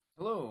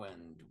Hello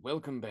and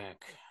welcome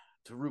back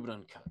to Ruben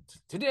Uncut.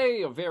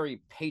 Today, a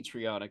very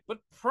patriotic but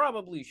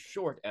probably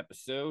short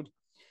episode.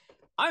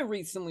 I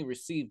recently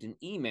received an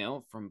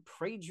email from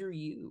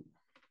PragerU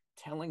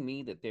telling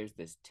me that there's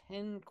this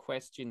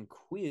 10-question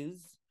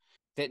quiz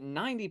that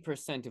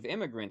 90% of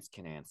immigrants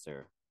can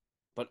answer,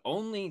 but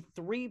only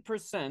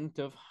 3%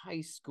 of high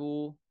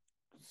school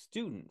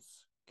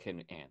students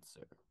can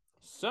answer.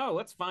 So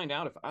let's find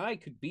out if I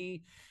could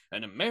be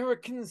an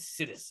American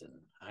citizen.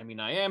 I mean,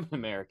 I am an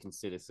American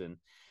citizen,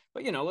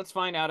 but let's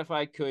find out if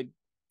I could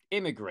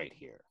immigrate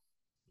here.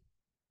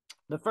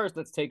 But first,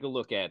 let's take a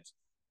look at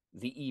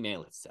the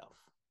email itself.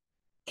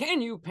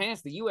 Can you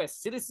pass the U.S.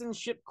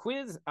 citizenship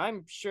quiz?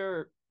 I'm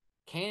sure.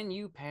 Can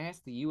you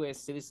pass the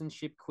U.S.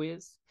 citizenship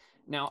quiz?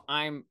 Now,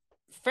 I'm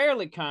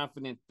fairly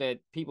confident that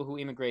people who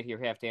immigrate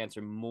here have to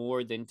answer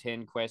more than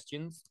 10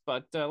 questions,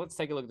 but let's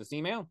take a look at this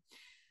email.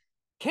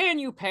 Can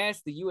you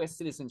pass the U.S.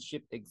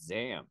 citizenship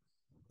exam?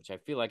 Which I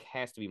feel like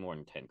has to be more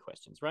than 10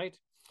 questions, right?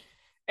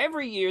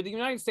 Every year, the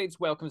United States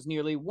welcomes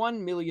nearly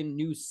 1 million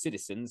new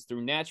citizens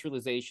through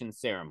naturalization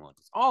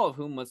ceremonies, all of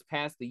whom must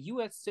pass the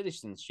U.S.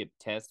 citizenship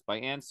test by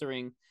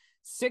answering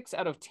 6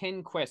 out of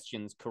 10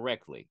 questions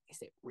correctly.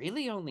 Is it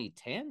really only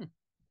 10?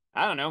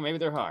 I don't know, maybe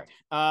they're hard.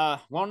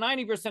 While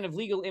 90% of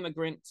legal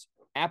immigrant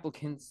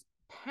applicants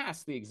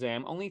pass the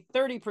exam, only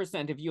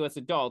 30% of U.S.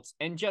 adults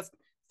and just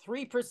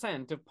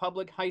 3% of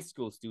public high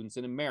school students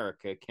in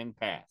America can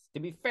pass. To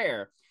be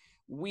fair,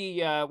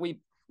 we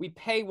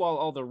pay while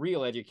all the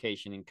real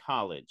education in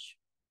college,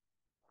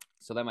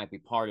 so that might be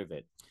part of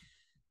it.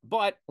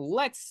 But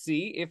let's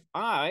see if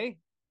I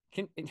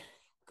can.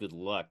 Good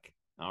luck.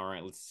 All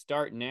right, let's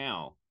start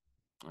now.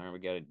 All right, we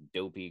got a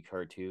dopey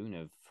cartoon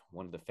of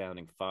one of the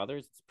founding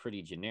fathers. It's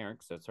pretty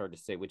generic, so it's hard to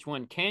say which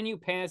one. Can you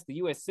pass the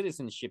U.S.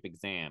 citizenship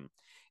exam?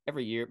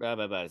 Every year, blah,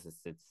 blah, blah. It's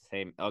the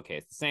same. Okay,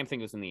 it's the same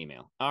thing as in the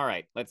email. All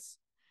right, let's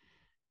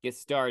get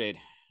started.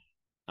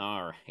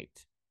 All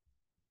right.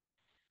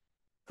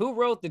 Who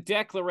wrote the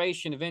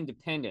Declaration of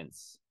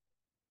Independence?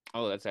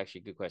 Oh, that's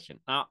actually a good question.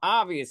 Now,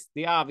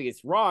 the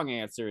obvious wrong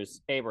answer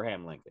is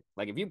Abraham Lincoln.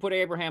 Like, if you put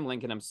Abraham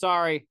Lincoln, I'm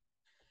sorry,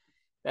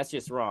 that's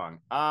just wrong.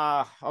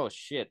 Oh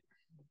shit,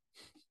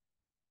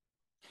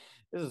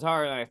 this is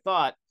harder than I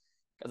thought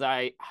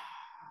because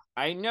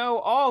I know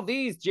all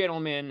these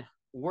gentlemen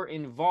were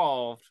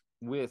involved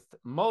with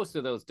most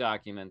of those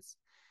documents,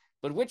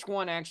 but which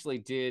one actually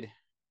did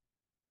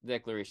the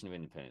Declaration of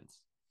Independence?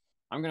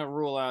 I'm gonna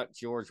rule out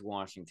George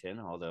Washington,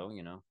 although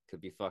could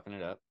be fucking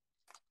it up.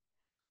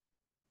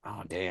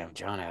 Oh damn,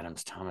 John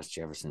Adams, Thomas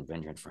Jefferson,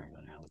 Benjamin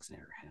Franklin,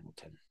 Alexander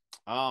Hamilton.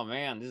 Oh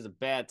man, this is a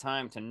bad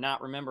time to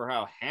not remember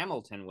how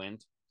Hamilton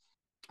went.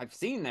 I've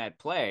seen that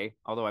play,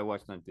 although I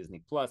watched it on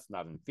Disney Plus,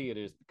 not in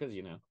theaters, because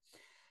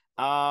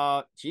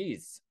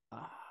geez.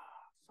 Fuck.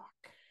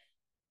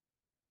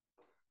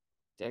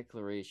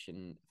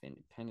 Declaration of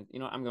Independence.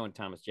 I'm going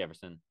Thomas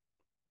Jefferson.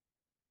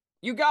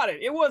 You got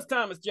it. It was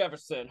Thomas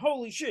Jefferson.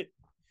 Holy shit.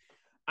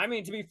 I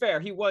mean, to be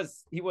fair, he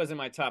was in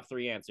my top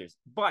 3 answers.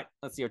 But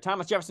let's see here.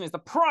 Thomas Jefferson is the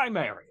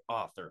primary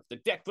author of the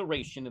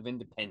Declaration of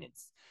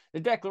Independence. The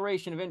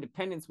Declaration of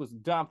Independence was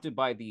adopted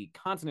by the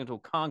Continental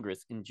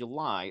Congress in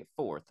July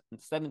 4th,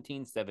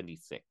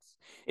 1776.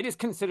 It is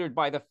considered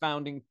the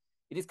founding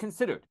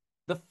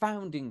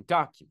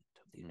document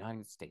of the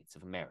United States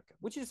of America,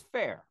 which is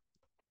fair.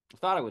 I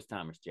thought it was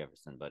Thomas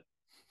Jefferson, but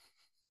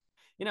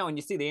when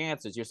you see the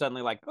answers, you're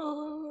suddenly like,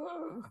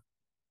 oh.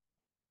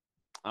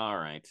 All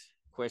right.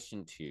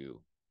 Question 2.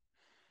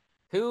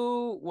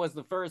 Who was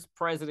the first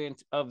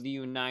president of the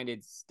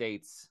United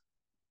States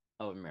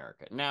of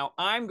America? Now,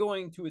 I'm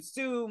going to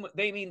assume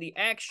they mean the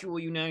actual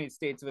United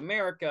States of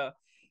America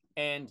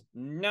and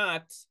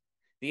not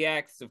the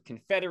Acts of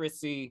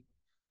Confederacy,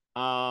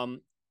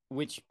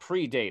 which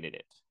predated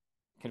it.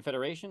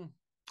 Confederation?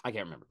 I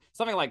can't remember.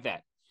 Something like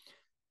that.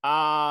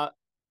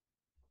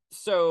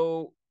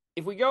 So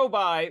if we go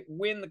by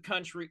when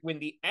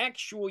the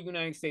actual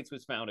United States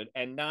was founded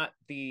and not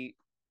the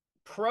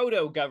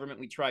proto government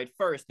we tried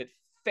first that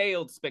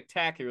failed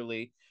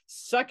spectacularly,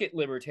 suck it,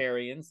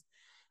 libertarians.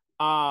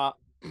 You're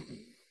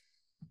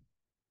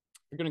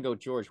going to go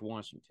George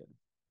Washington.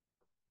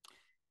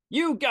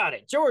 You got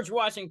it. George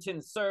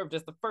Washington served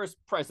as the first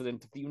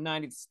president of the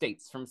United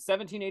States from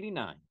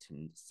 1789 to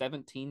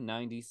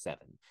 1797,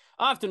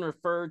 often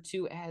referred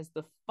to as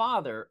the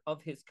father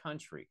of his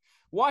country.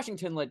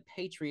 Washington led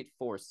patriot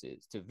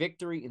forces to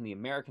victory in the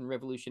American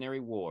Revolutionary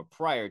War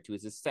prior to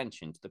his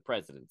ascension to the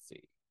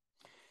presidency.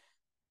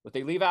 What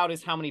they leave out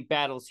is how many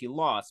battles he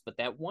lost, but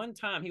that one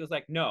time he was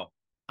like, no,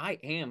 I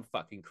am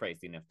fucking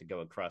crazy enough to go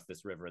across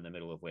this river in the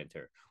middle of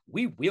winter.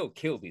 We will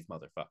kill these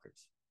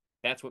motherfuckers.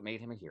 That's what made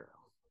him a hero.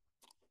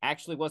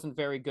 Actually wasn't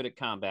very good at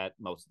combat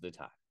most of the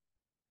time.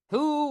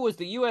 Who was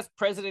the U.S.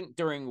 president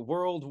during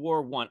World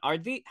War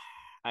I?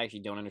 I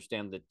actually don't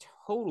understand the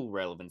total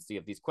relevancy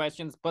of these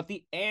questions, but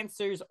the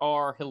answers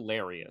are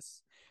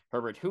hilarious.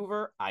 Herbert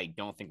Hoover, I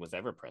don't think was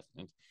ever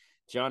president.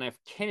 John F.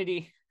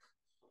 Kennedy,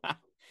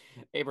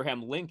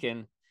 Abraham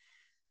Lincoln,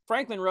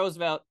 Franklin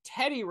Roosevelt,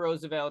 Teddy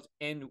Roosevelt,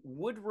 and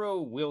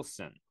Woodrow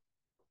Wilson.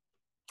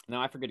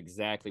 Now, I forget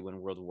exactly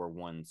when World War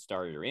I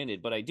started or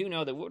ended, but I do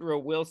know that Woodrow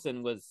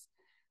Wilson was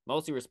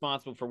mostly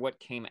responsible for what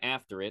came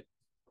after it.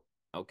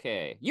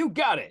 Okay, you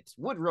got it!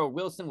 Woodrow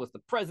Wilson was the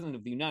President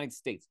of the United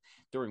States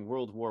during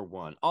World War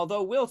I.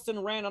 Although Wilson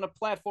ran on a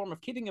platform of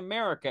keeping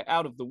America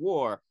out of the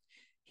war,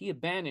 he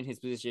abandoned his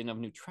position of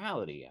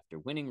neutrality after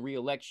winning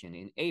re-election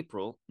in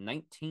April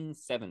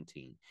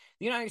 1917.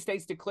 The United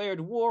States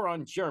declared war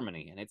on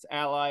Germany and its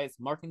allies,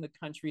 marking the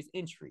country's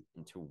entry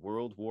into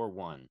World War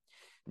I.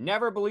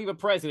 Never believe a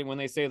president when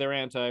they say they're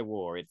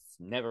anti-war. It's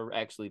never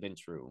actually been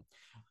true.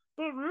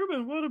 But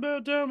Ruben, what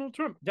about Donald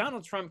Trump?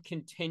 Donald Trump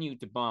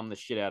continued to bomb the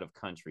shit out of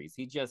countries.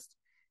 He just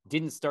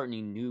didn't start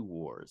any new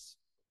wars.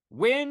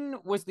 When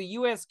was the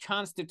U.S.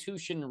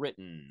 Constitution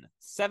written?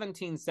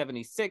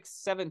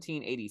 1776,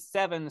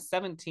 1787,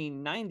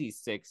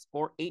 1796,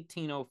 or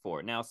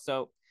 1804? Now,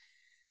 so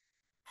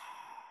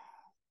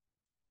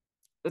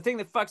the thing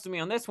that fucks with me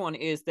on this one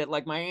is that,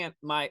 like, my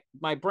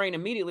brain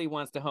immediately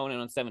wants to hone in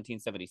on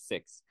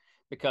 1776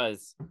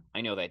 because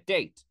I know that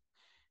date.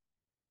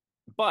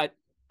 But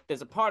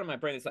there's a part of my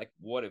brain that's like,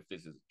 what if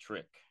this is a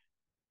trick?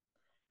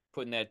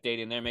 Putting that date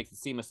in there makes it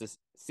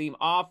seem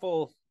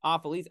awful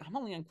easy. I'm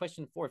only on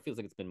question 4. It feels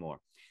like it's been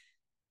more.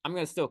 I'm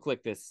going to still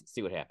click this,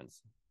 see what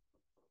happens.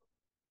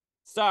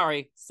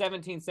 Sorry,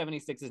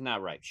 1776 is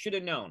not right. Should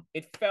have known.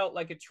 It felt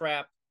like a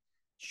trap.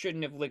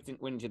 Shouldn't have went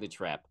into the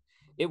trap.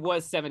 It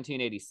was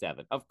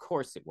 1787. Of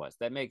course it was.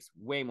 That makes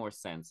way more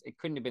sense. It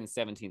couldn't have been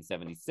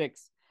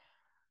 1776.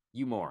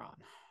 You moron.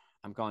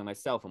 I'm calling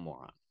myself a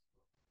moron,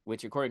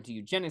 which according to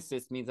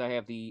eugenicists means I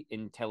have the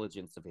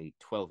intelligence of a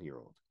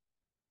 12-year-old.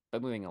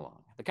 But moving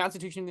along. The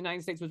Constitution of the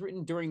United States was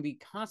written during the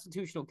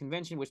Constitutional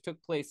Convention, which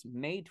took place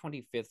May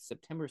 25th,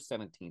 September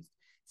 17th,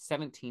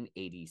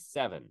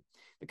 1787.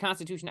 The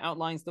Constitution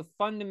outlines the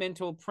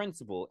fundamental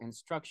principle and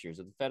structures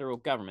of the federal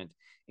government,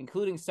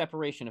 including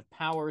separation of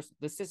powers,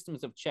 the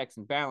systems of checks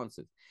and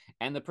balances,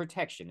 and the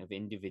protection of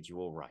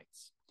individual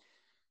rights.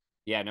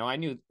 Yeah, no, I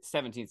knew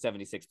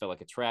 1776 felt like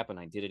a trap, and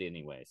I did it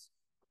anyways.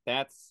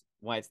 That's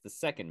why it's the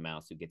second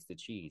mouse who gets the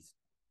cheese.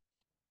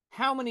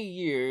 How many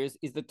years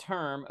is the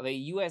term of a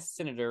U.S.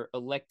 senator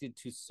elected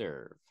to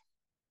serve?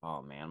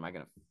 Oh, man, am I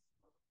going to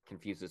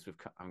confuse this with...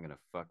 I'm going to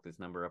fuck this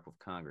number up with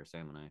Congress,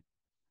 haven't I?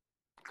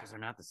 Because they're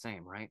not the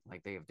same, right?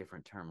 Like, they have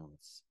different term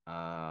limits.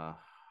 I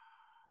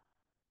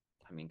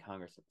mean,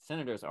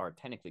 senators are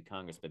technically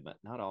congressmen, but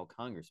not all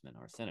congressmen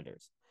are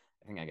senators.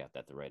 I think I got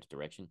that the right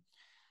direction.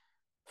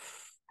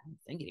 I don't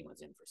think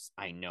anyone's in for...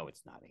 I know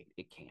it's not 8.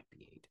 It can't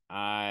be 8.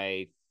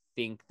 I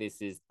think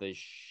this is the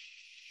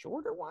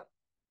shorter one.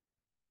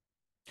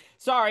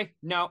 Sorry,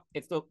 no,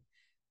 it's the...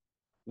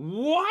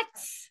 What?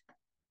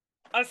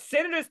 A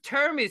senator's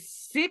term is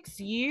 6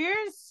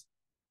 years?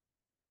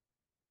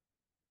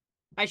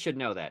 I should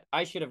know that.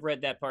 I should have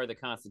read that part of the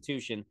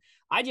Constitution.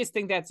 I just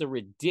think that's a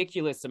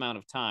ridiculous amount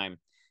of time.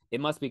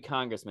 It must be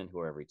congressmen who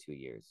are every 2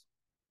 years.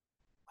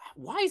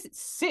 Why is it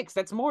 6?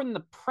 That's more than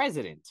the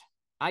president.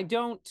 I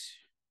don't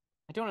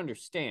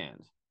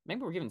understand.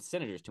 Maybe we're giving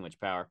senators too much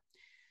power.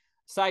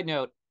 Side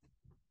note,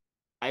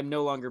 I'm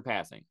no longer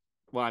passing.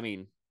 Well, I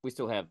mean, we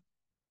still have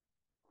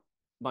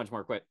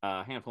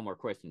handful more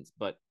questions,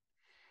 but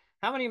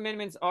how many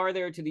amendments are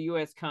there to the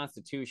U.S.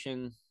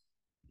 Constitution?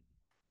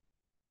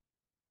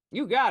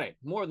 You got it.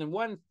 More than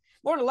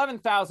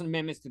 11,000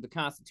 amendments to the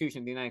Constitution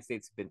of the United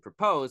States have been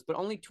proposed, but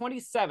only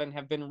 27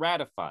 have been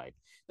ratified.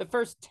 The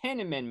first 10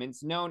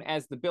 amendments, known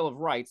as the Bill of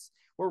Rights,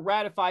 were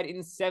ratified in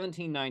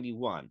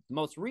 1791. The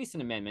most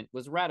recent amendment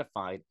was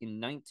ratified in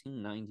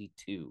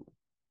 1992.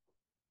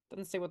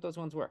 Doesn't say what those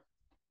ones were.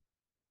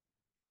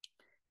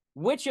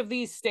 Which of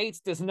these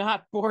states does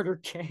not border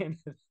Canada?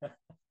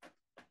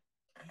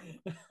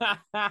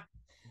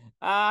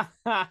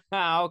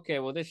 Okay,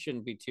 well, this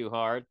shouldn't be too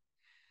hard.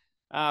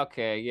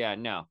 Okay, yeah,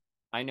 no.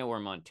 I know where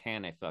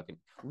Montana fucking...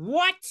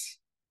 What?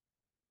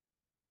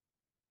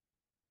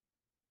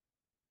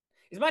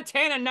 Is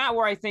Montana not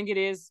where I think it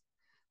is?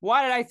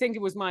 Why did I think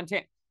it was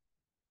Montana?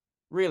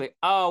 Really?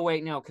 Oh,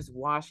 wait, no, because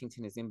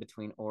Washington is in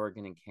between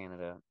Oregon and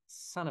Canada.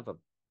 Son of a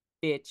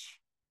bitch.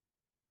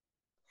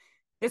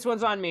 This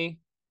one's on me.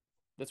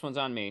 This one's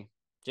on me.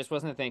 Just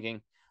wasn't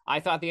thinking.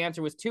 I thought the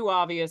answer was too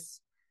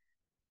obvious.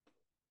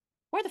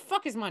 Where the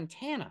fuck is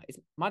Montana?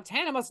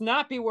 Montana must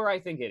not be where I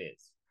think it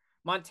is.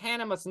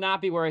 Montana must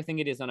not be where I think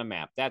it is on a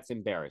map. That's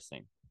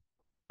embarrassing.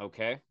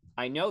 Okay.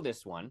 I know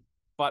this one,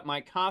 but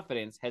my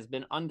confidence has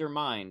been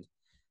undermined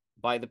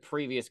by the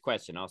previous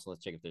question. Also,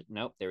 let's check if there's...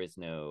 Nope, there is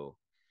no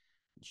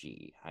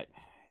G.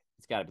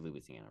 It's got to be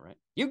Louisiana, right?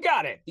 You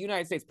got it! The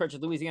United States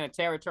purchased Louisiana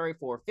Territory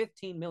for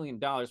 $15 million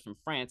from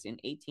France in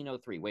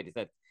 1803. Wait, is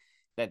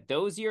that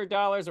those year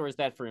dollars, or is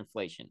that for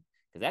inflation?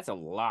 Because that's a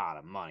lot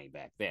of money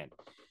back then.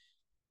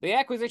 The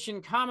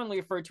acquisition, commonly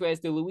referred to as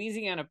the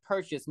Louisiana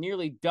Purchase,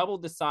 nearly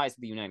doubled the size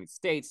of the United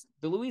States.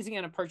 The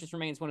Louisiana Purchase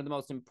remains one of the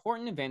most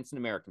important events in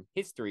American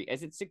history,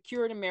 as it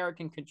secured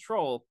American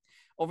control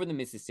over the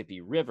Mississippi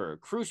River, a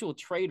crucial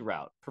trade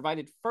route,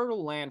 provided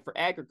fertile land for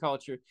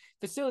agriculture,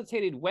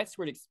 facilitated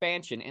westward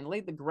expansion, and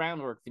laid the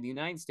groundwork for the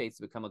United States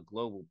to become a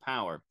global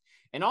power.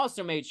 and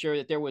also made sure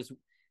that there was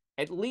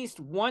at least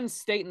one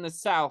state in the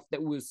South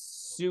that was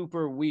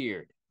super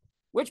weird.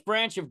 Which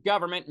branch of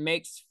government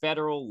makes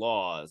federal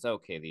laws?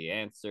 Okay, the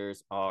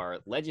answers are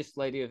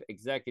legislative,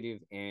 executive,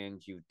 and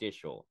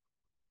judicial.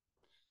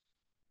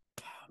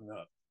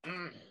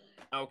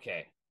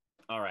 Okay.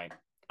 All right.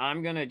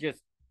 I'm going to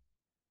just,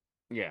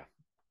 yeah.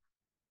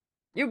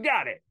 You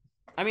got it.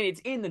 I mean,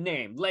 it's in the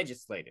name,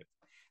 legislative.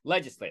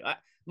 Legislative.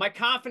 My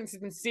confidence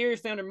has been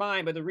seriously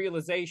undermined by the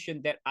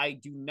realization that I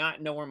do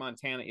not know where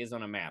Montana is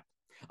on a map.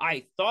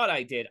 I thought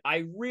I did.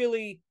 I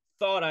really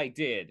thought I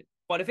did.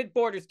 But if it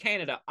borders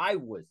Canada, I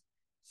was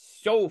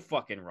so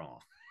fucking wrong.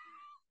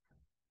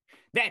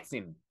 That's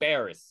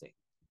embarrassing.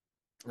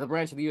 The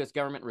branch of the U.S.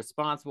 government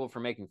responsible for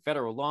making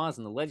federal laws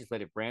in the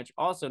legislative branch,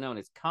 also known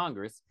as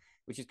Congress,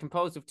 which is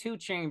composed of two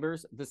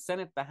chambers, the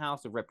Senate, the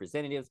House of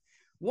Representatives.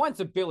 Once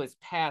a bill is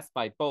passed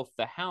by both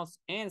the House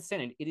and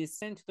Senate, it is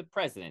sent to the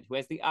president, who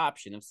has the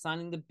option of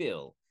signing the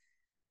bill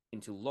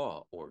into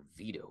law or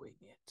vetoing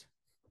it.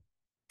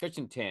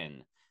 Question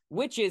 10.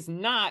 Which is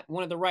not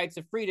one of the rights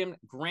of freedom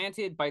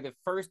granted by the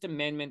First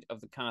Amendment of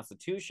the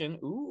Constitution?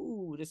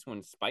 Ooh, this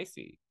one's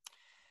spicy.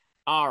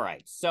 All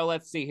right, so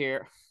let's see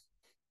here.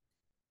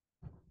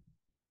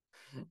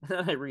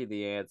 I read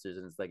the answers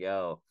and it's like,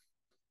 oh,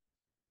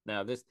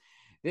 now this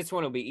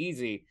one will be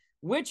easy.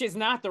 Which is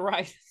not the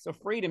rights of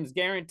freedoms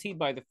guaranteed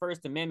by the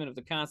First Amendment of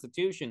the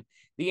Constitution?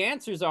 The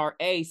answers are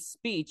A,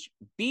 speech,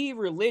 B,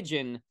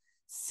 religion,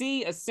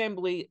 C,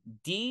 assembly,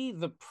 D,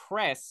 the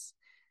press,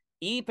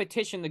 E,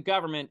 petition the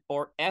government,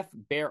 or F,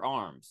 bear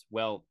arms.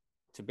 Well,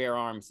 to bear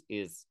arms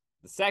is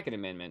the Second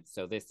Amendment,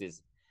 so this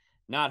is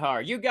not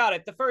hard. You got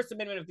it. The First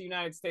Amendment of the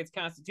United States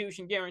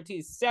Constitution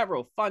guarantees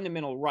several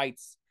fundamental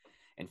rights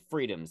and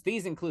freedoms.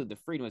 These include the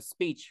freedom of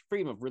speech,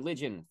 freedom of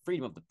religion,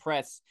 freedom of the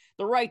press,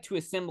 the right to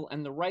assemble,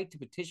 and the right to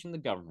petition the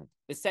government.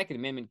 The Second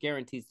Amendment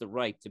guarantees the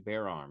right to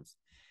bear arms.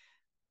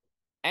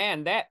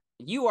 And that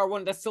you are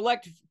one of the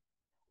select.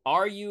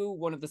 Are you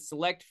one of the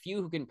select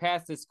few who can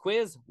pass this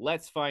quiz?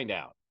 Let's find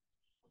out.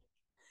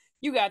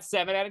 You got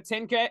 7 out of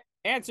 10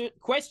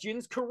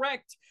 questions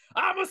correct.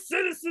 I'm a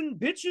citizen,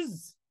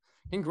 bitches.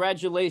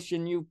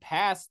 Congratulations, you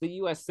passed the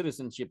U.S.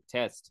 citizenship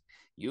test.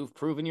 You've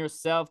proven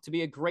yourself to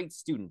be a great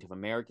student of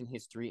American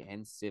history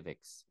and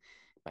civics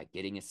by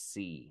getting a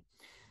C.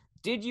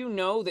 Did you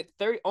know that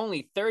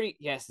only 30...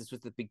 Yes, this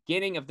was the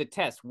beginning of the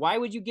test. Why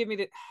would you give me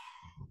that?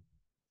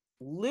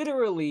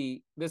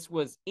 Literally, this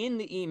was in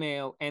the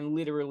email and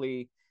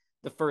literally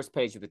the first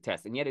page of the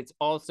test. And yet it's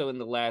also in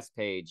the last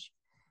page.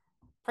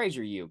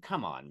 PragerU,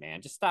 come on,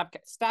 man. Just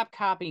stop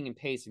copying and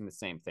pasting the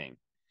same thing.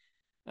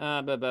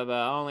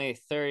 Only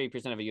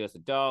 30% of U.S.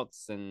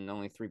 adults and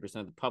only 3%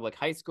 of the public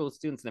high school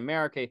students in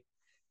America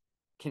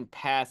can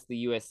pass the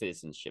U.S.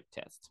 citizenship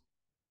test.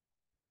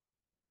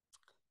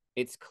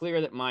 It's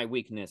clear that my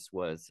weakness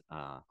was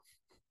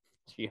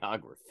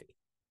geography.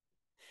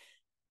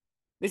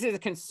 This is a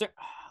concern.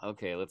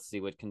 Okay, let's see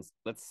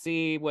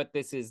what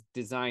this is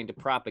designed to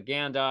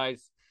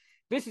propagandize.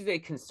 This is a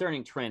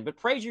concerning trend, but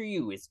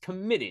PragerU is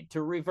committed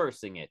to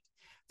reversing it.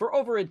 For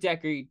over a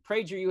decade,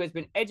 PragerU has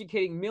been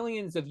educating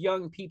millions of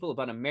young people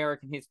about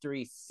American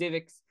history,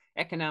 civics,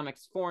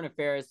 economics, foreign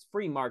affairs,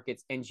 free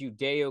markets, and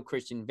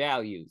Judeo-Christian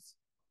values.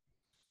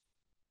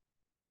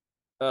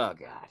 Oh,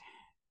 God.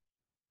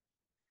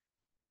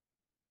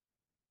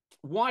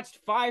 Watched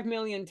 5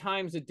 million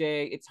times a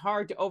day, it's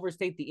hard to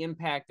overstate the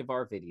impact of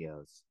our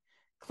videos.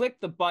 Click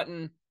the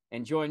button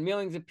and join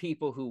millions of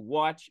people who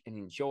watch and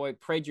enjoy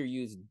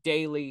PragerU's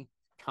daily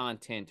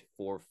content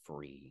for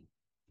free.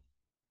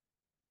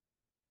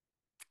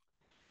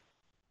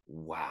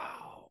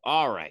 Wow.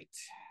 All right.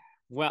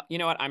 Well, you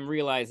know what? I'm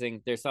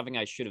realizing there's something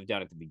I should have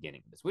done at the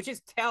beginning of this, which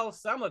is tell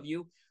some of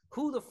you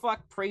who the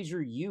fuck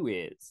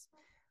PragerU is.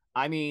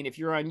 I mean, if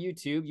you're on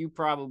YouTube, you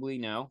probably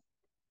know.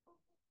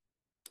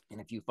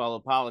 And if you follow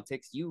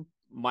politics, you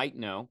might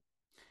know.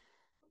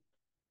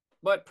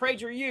 But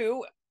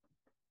PragerU,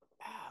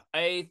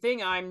 a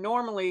thing I'm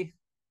normally...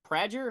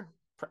 Prager?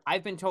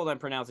 I've been told I'm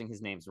pronouncing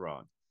his names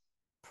wrong.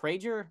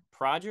 Prager?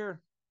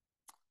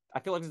 I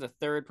feel like there's a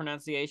third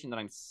pronunciation that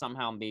I'm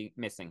somehow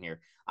missing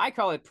here. I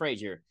call it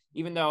Prager,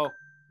 even though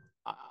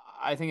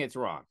I think it's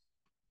wrong.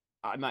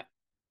 I might...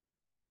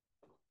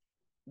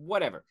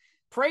 Whatever.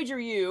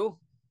 PragerU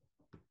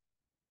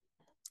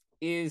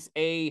is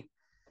a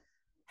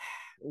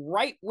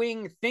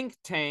right-wing think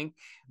tank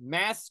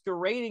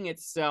masquerading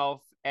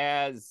itself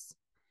as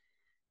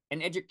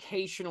an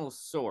educational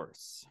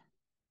source.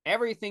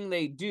 Everything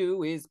they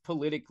do is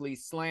politically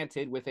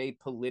slanted with a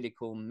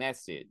political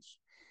message.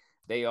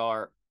 They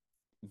are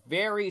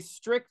very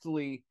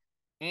strictly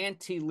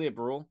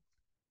anti-liberal,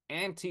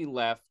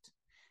 anti-left,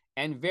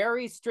 and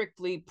very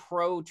strictly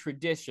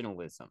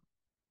pro-traditionalism.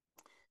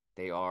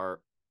 They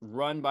are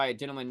run by a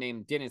gentleman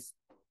named Dennis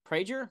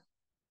Prager.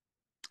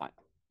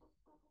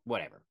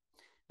 Whatever.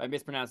 If I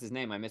mispronounce his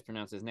name, I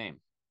mispronounce his name.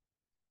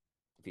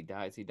 If he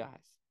dies, he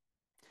dies.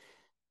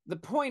 The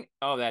point...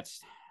 Oh, that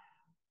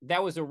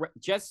was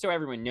just so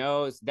everyone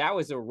knows, that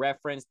was a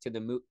reference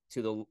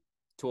to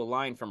a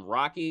line from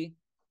Rocky.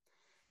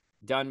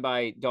 done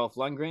by Dolph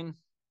Lundgren.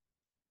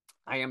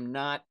 I am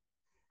not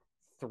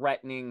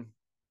threatening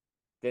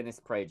Dennis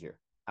Prager.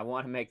 I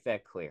want to make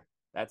that clear.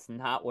 That's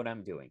not what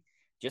I'm doing.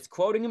 Just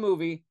quoting a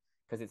movie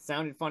because it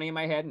sounded funny in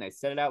my head and I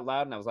said it out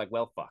loud and I was like,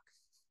 well, fuck.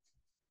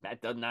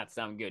 That does not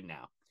sound good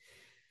now.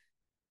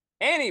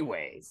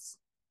 Anyways,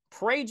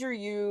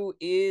 PragerU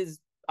is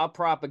a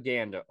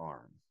propaganda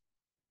arm.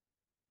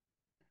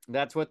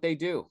 That's what they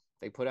do.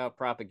 They put out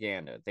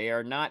propaganda. They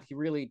are not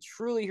really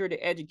truly here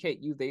to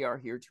educate you. They are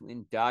here to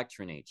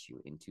indoctrinate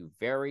you into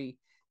very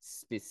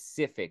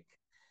specific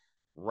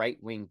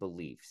right-wing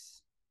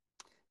beliefs.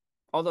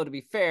 Although, to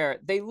be fair,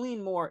 they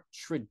lean more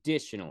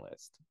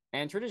traditionalist.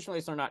 And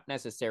traditionalists are not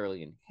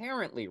necessarily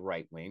inherently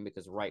right-wing,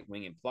 because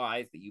right-wing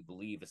implies that you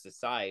believe a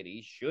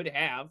society should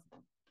have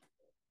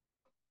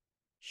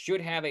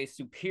a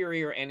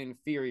superior and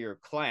inferior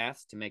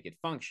class to make it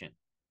function.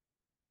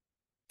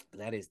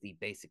 That is the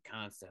basic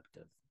concept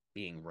of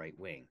being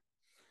right-wing.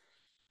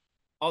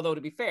 Although,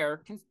 to be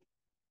fair,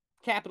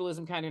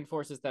 capitalism kind of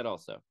enforces that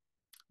also.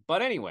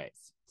 But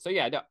anyways, so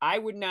yeah, no, I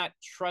would not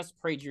trust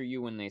PragerU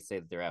when they say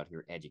that they're out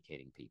here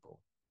educating people.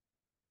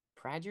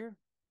 Prager?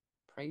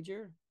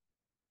 Prager?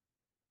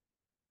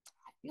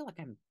 I feel like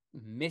I'm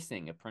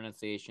missing a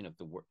pronunciation of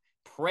the word.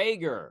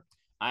 Prager.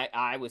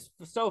 I was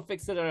so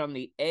fixated on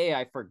the A,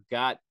 I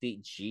forgot the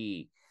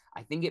G.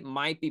 I think it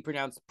might be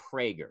pronounced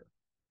Prager.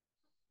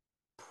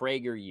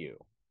 PragerU.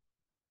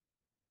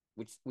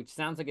 Which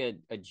sounds like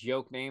a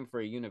joke name for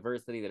a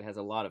university that has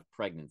a lot of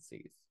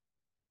pregnancies.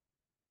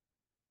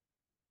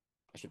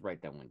 I should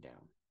write that one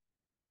down.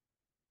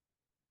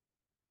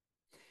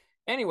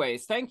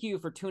 Anyways, thank you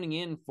for tuning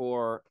in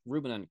for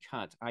Ruben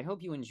Uncut. I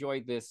hope you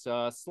enjoyed this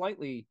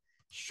slightly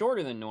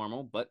shorter than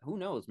normal, but who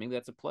knows? Maybe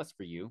that's a plus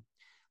for you.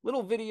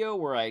 Little video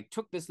where I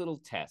took this little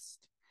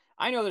test.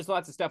 I know there's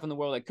lots of stuff in the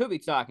world I could be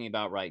talking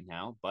about right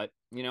now, but,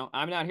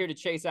 I'm not here to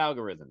chase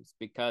algorithms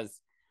because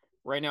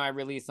right now I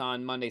release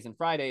on Mondays and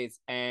Fridays,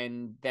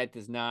 and I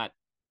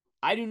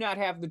do not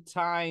have the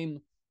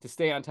time to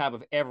stay on top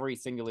of every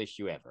single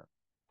issue ever.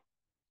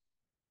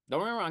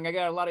 Don't get me wrong, I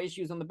got a lot of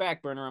issues on the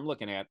back burner I'm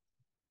looking at.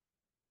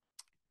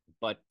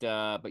 But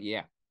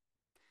yeah.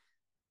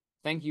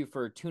 Thank you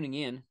for tuning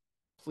in.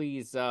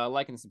 Please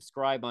like and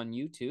subscribe on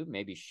YouTube,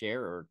 maybe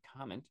share or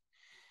comment.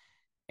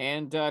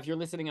 And if you're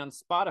listening on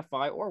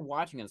Spotify or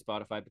watching on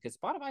Spotify, because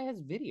Spotify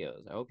has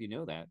videos, I hope you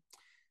know that.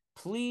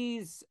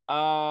 Please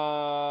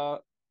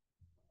follow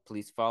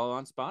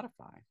on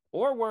Spotify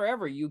or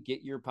wherever you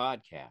get your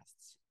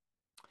podcasts.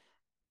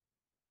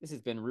 This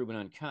has been Ruben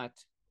Uncut.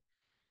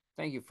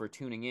 Thank you for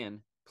tuning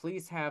in.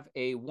 Please have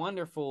a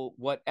wonderful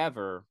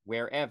whatever,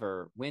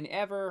 wherever,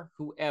 whenever,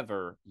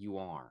 whoever you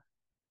are.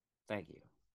 Thank you.